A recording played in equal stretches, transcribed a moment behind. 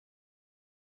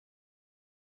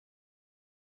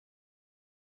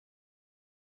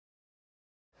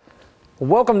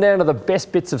Welcome down to the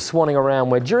best bits of Swanning around,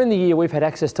 where during the year we've had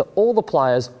access to all the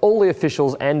players, all the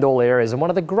officials and all areas. And one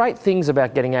of the great things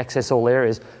about getting access to all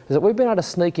areas is that we've been able to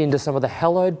sneak into some of the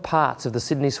hallowed parts of the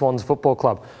Sydney Swans Football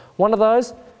Club. One of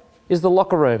those is the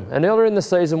locker room. And earlier in the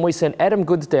season we sent Adam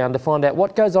Goods down to find out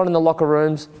what goes on in the locker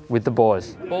rooms with the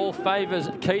boys. Ball favours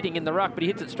Keating in the ruck, but he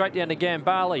hits it straight down to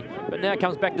Gambale. But now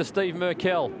comes back to Steve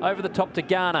Merkel, over the top to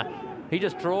Garner. He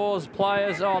just draws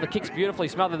players. Oh, the kick's beautifully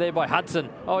smothered there by Hudson.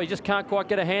 Oh, he just can't quite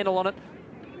get a handle on it.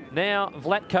 Now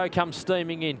Vlatko comes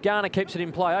steaming in. Garner keeps it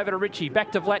in play. Over to Ritchie.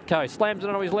 Back to Vlatko. Slams it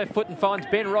onto his left foot and finds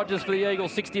Ben Rogers for the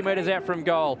Eagles, 60 metres out from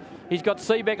goal. He's got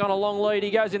Seebeck on a long lead.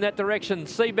 He goes in that direction.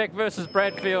 Seebeck versus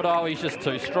Bradfield. Oh, he's just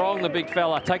too strong, the big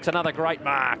fella. Takes another great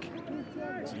mark.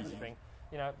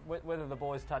 You know, whether the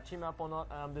boys touch him up or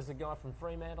not. There's a guy from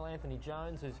Fremantle, Anthony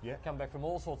Jones, who's come back from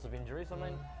all sorts of injuries. I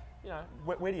mean, you know,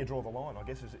 where do you draw the line? I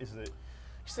guess is the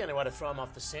just the only way to throw him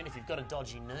off the scent. If you've got a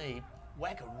dodgy knee,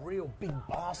 whack a real big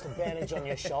bastard bandage on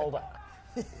your shoulder.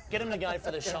 Get him to go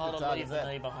for the shoulder, leave the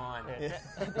knee behind. Yeah.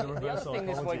 The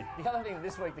other thing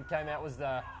this week that came out was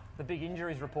the big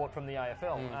injuries report from the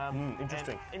AFL.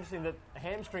 Interesting. Interesting that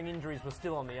hamstring injuries were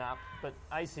still on the up, but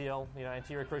ACL, you know,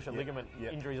 anterior cruciate ligament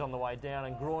injuries on the way down,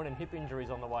 and groin and hip injuries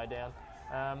on the way down.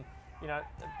 You know,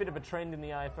 a bit of a trend in the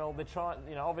AFL. They're trying,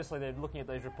 you know, obviously they're looking at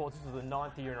these reports. This is the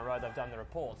 9th year in a row they've done the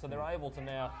report, so they're able to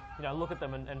now, you know, look at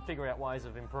them and figure out ways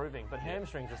of improving. But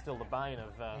hamstrings are still the bane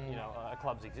of, you know, a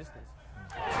club's existence.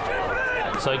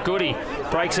 So Goody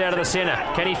breaks out of the centre.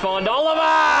 Can he find Oliver?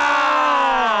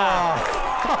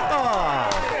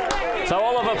 So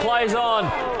Oliver plays on,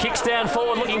 kicks down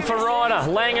forward looking for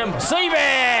Ryder. Langham,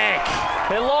 Seebeck!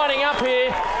 They're lining up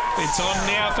here. It's on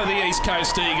now for the East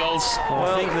Coast Eagles. Well,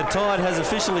 I think the tide has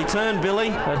officially turned, Billy.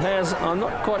 It has. I'm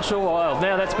not quite sure why.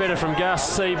 Now that's better from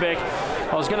Gus Seebeck.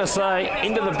 I was going to say,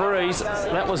 into the breeze.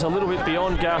 That was a little bit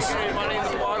beyond Gus.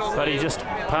 But he just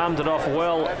palmed it off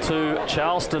well to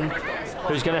Charleston,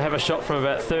 who's going to have a shot from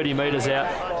about 30 metres out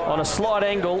on a slight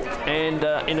angle and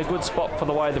in a good spot for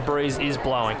the way the breeze is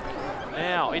blowing.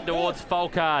 Now in towards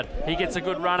Folkard. He gets a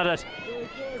good run at it.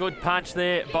 Good punch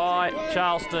there by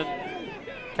Charleston.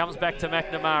 Comes back to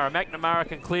McNamara. McNamara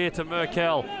can clear to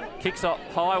Merkel. Kicks up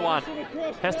high one.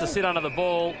 Has to sit under the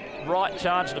ball. Wright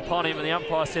charged upon him and the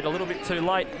umpire said a little bit too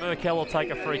late. Merkel will take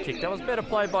a free kick. That was better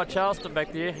played by Charleston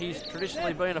back there. He's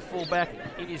traditionally been a fullback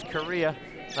in his career.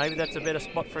 Maybe that's a better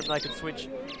spot for him. They could switch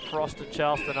Frost and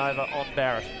Charleston over on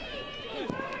Barrett.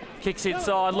 Kicks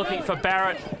inside looking for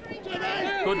Barrett.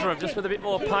 Goodrum just with a bit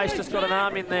more pace, just got an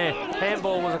arm in there.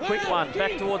 Handball was a quick one,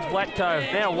 back towards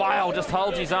Vlatko. Now Whale just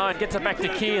holds his own, gets it back to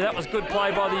Keir. That was good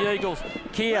play by the Eagles.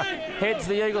 Keir heads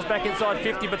the Eagles back inside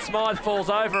 50, but Smythe falls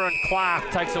over and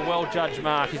Clark takes a well-judged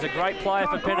mark. He's a great player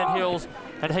for Pennant Hills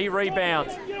and he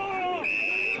rebounds.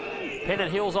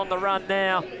 Pennant Hills on the run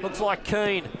now, looks like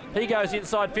Keane. He goes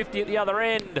inside 50 at the other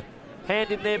end.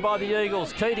 Hand in there by the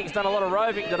Eagles. Keating's done a lot of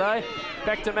roving today.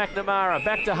 Back to McNamara,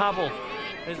 back to Hubble.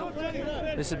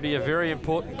 This would be a very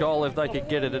important goal if they could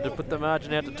get it. It'd put the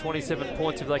margin out to 27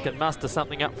 points if they could muster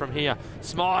something up from here.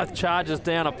 Smythe charges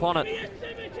down upon it.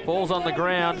 Ball's on the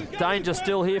ground. Danger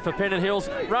still here for Pennant Hills.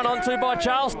 Run onto by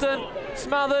Charleston.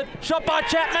 Smothered. Shot by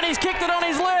Chapman. He's kicked it on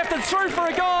his left and through for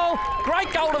a goal.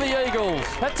 Great goal to the Eagles.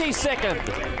 That's his second.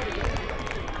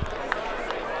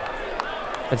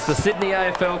 It's the Sydney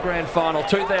AFL Grand Final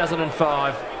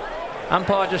 2005.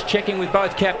 Umpire just checking with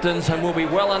both captains and we'll be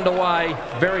well underway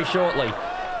very shortly.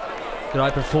 Good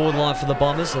open forward line for the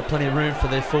Bombers. There's plenty of room for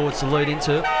their forwards to lead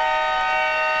into it.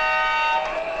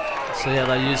 Let's see how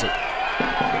they use it.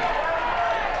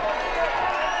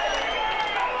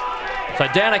 So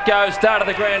down it goes, start of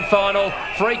the grand final.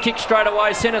 Free kick straight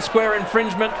away, centre square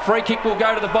infringement. Free kick will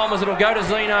go to the Bombers, it'll go to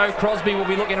Zeno. Crosby will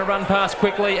be looking to run past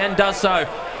quickly and does so.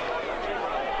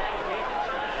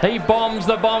 He bombs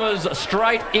the Bombers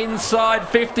straight inside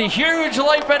 50. Huge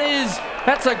leap it is.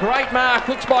 That's a great mark.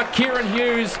 Looks like Kieran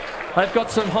Hughes. They've got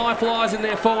some high flyers in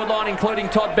their forward line, including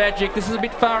Todd Badgick. This is a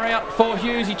bit far out for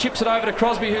Hughes. He chips it over to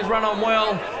Crosby, who's run on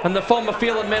well. And the former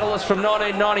Phelan medalist from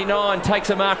 1999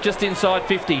 takes a mark just inside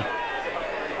 50.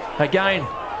 Again,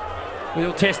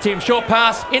 we'll test him. Short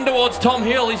pass in towards Tom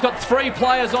Hill. He's got 3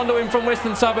 players onto him from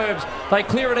Western Suburbs. They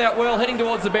clear it out well, heading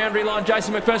towards the boundary line.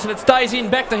 Jason McPherson, it stays in,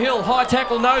 back to Hill. High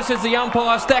tackle, no, says the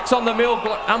umpire. Stacks on the mill.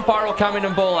 Umpire will come in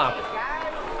and ball up.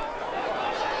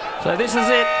 So this is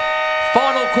it.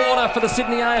 Final quarter for the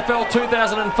Sydney AFL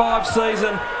 2005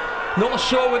 season. North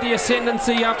Shore with the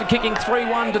ascendancy after kicking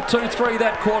 3-1 to 2-3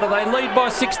 that quarter. They lead by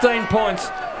 16 points.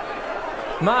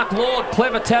 Mark Lord,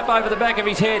 clever tap over the back of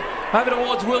his head. Over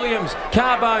towards Williams.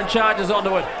 Carbone charges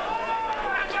onto it.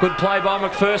 Good play by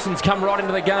McPherson's come right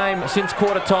into the game since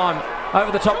quarter time.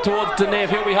 Over the top towards Denev.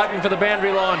 He'll be hoping for the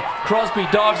boundary line. Crosby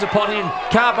dives upon him.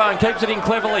 Carbone keeps it in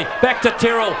cleverly. Back to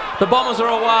Tyrrell. The Bombers are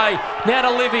away. Now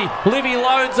to Livy. Livy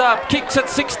loads up. Kicks at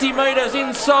 60 metres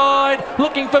inside.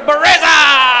 Looking for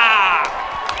Bereza!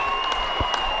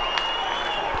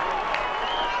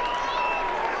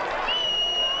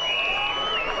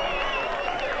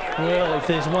 Well, if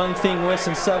there's one thing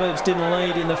Western Suburbs didn't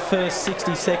lead in the first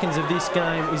 60 seconds of this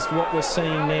game is what we're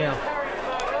seeing now.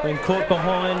 Been caught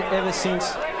behind ever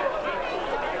since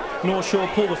North Shore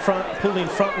pulled in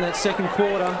front in that second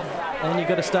quarter, and you've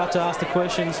got to start to ask the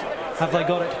questions, have they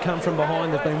got it to come from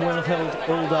behind? They've been well held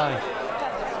all day.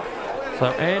 So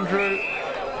Andrew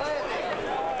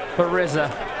Bereza,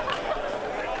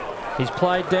 he's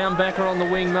played down backer on the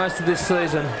wing most of this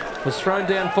season, was thrown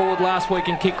down forward last week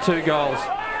and kicked 2 goals.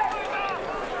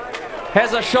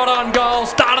 Has a shot on goal,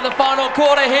 start of the final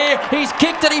quarter here, he's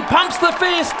kicked it, he pumps the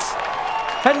fists,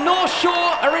 and North Shore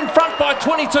are in front by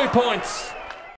 22 points.